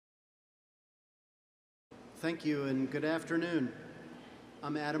Thank you and good afternoon.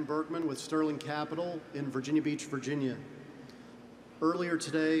 I'm Adam Berkman with Sterling Capital in Virginia Beach, Virginia. Earlier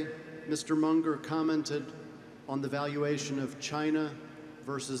today, Mr. Munger commented on the valuation of China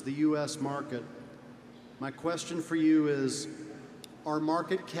versus the US market. My question for you is, are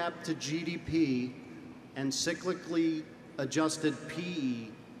market cap to GDP and cyclically adjusted PE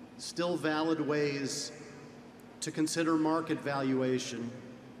still valid ways to consider market valuation,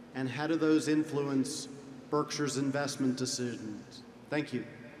 and how do those influence Berkshire's investment decisions? Thank you.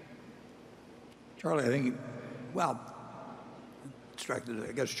 Charlie, I think, well, I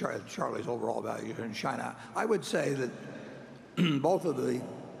guess Charlie's overall value in China. I would say that both of the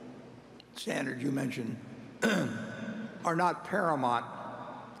standards you mentioned are not paramount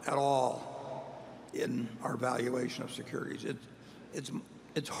at all in our valuation of securities.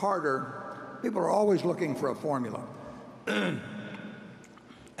 It's harder. People are always looking for a formula.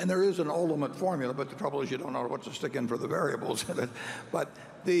 And there is an ultimate formula, but the trouble is you don't know what to stick in for the variables in it. But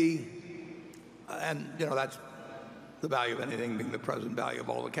that's the value of anything being the present value of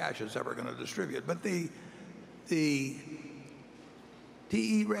all the cash it's ever going to distribute. But the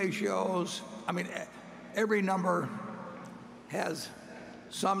PE ratios, I mean, every number has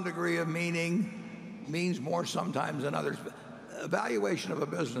some degree of meaning, means more sometimes than others. Evaluation of a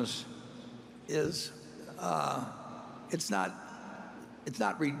business is, it's not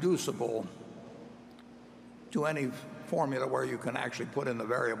reducible to any formula where you can actually put in the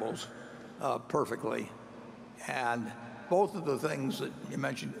variables perfectly. And both of the things that you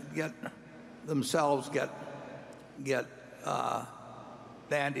mentioned get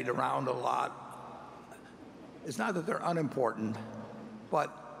bandied around a lot. It's not that they're unimportant,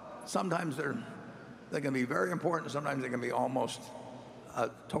 but sometimes they can be very important. Sometimes they can be almost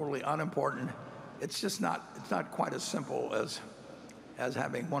totally unimportant. It's not quite as simple as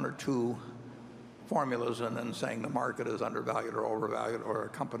having one or two formulas and then saying the market is undervalued or overvalued, or a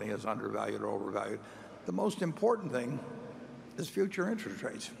company is undervalued or overvalued. The most important thing is future interest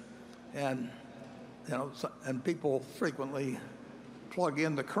rates, and people frequently plug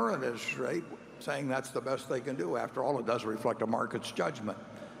in the current interest rate, saying that's the best they can do. After all, it does reflect a market's judgment,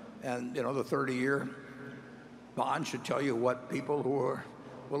 and the 30-year bond should tell you what people who are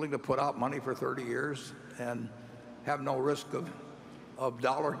willing to put out money for 30 years and have no risk of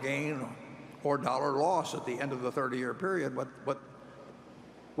dollar gain or dollar loss at the end of the 30-year period,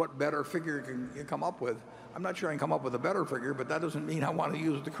 what better figure can you come up with? I'm not sure I can come up with a better figure, but that doesn't mean I want to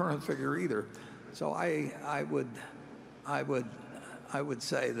use the current figure either. So I would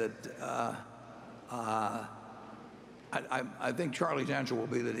say that I think Charlie's answer will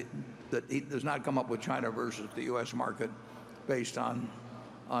be that he does not come up with China versus the U.S. market based on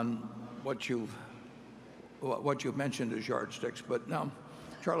what you've mentioned as yardsticks. But now,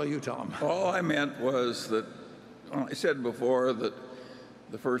 Charlie, you tell him. All I meant was that I said before that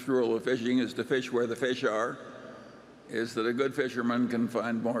the first rule of fishing is to fish where the fish are, is that a good fisherman can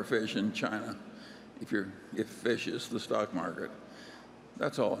find more fish in China if fish is the stock market.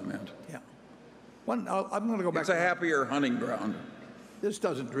 That's all I meant. Yeah. I'm going to go back. It's a happier hunting ground. This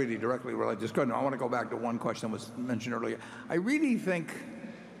doesn't really directly relate. I want to go back to one question that was mentioned earlier. I really think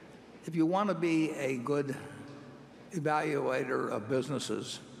if you want to be a good evaluator of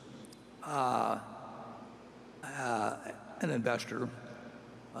businesses, an investor,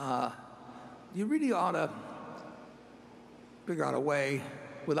 you really ought to figure out a way,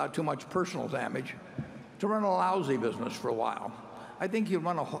 without too much personal damage, to run a lousy business for a while. I think you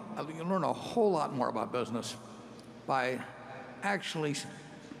learn a whole lot more about business by actually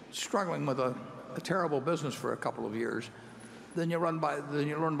struggling with a terrible business for a couple of years than you learn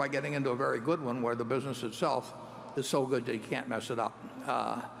by getting into a very good one where the business itself is so good that you can't mess it up.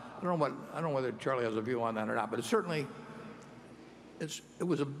 I don't know whether Charlie has a view on that or not, but it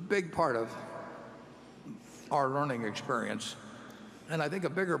was a big part of our learning experience, and I think a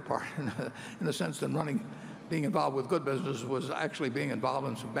bigger part in the sense than being involved with good businesses was actually being involved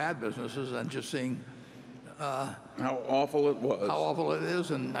in some bad businesses and just seeing how awful it was, how awful it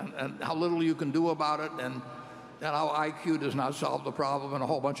is, and how little you can do about it, and how IQ does not solve the problem, and a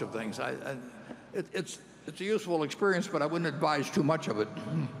whole bunch of things. It's a useful experience, but I wouldn't advise too much of it.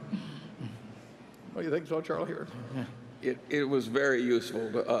 Oh, you think so, Charlie? Yeah. It was very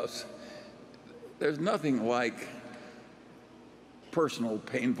useful to us. There's nothing like personal,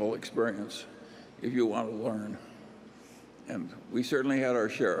 painful experience if you want to learn. And we certainly had our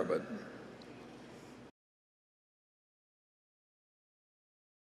share of it.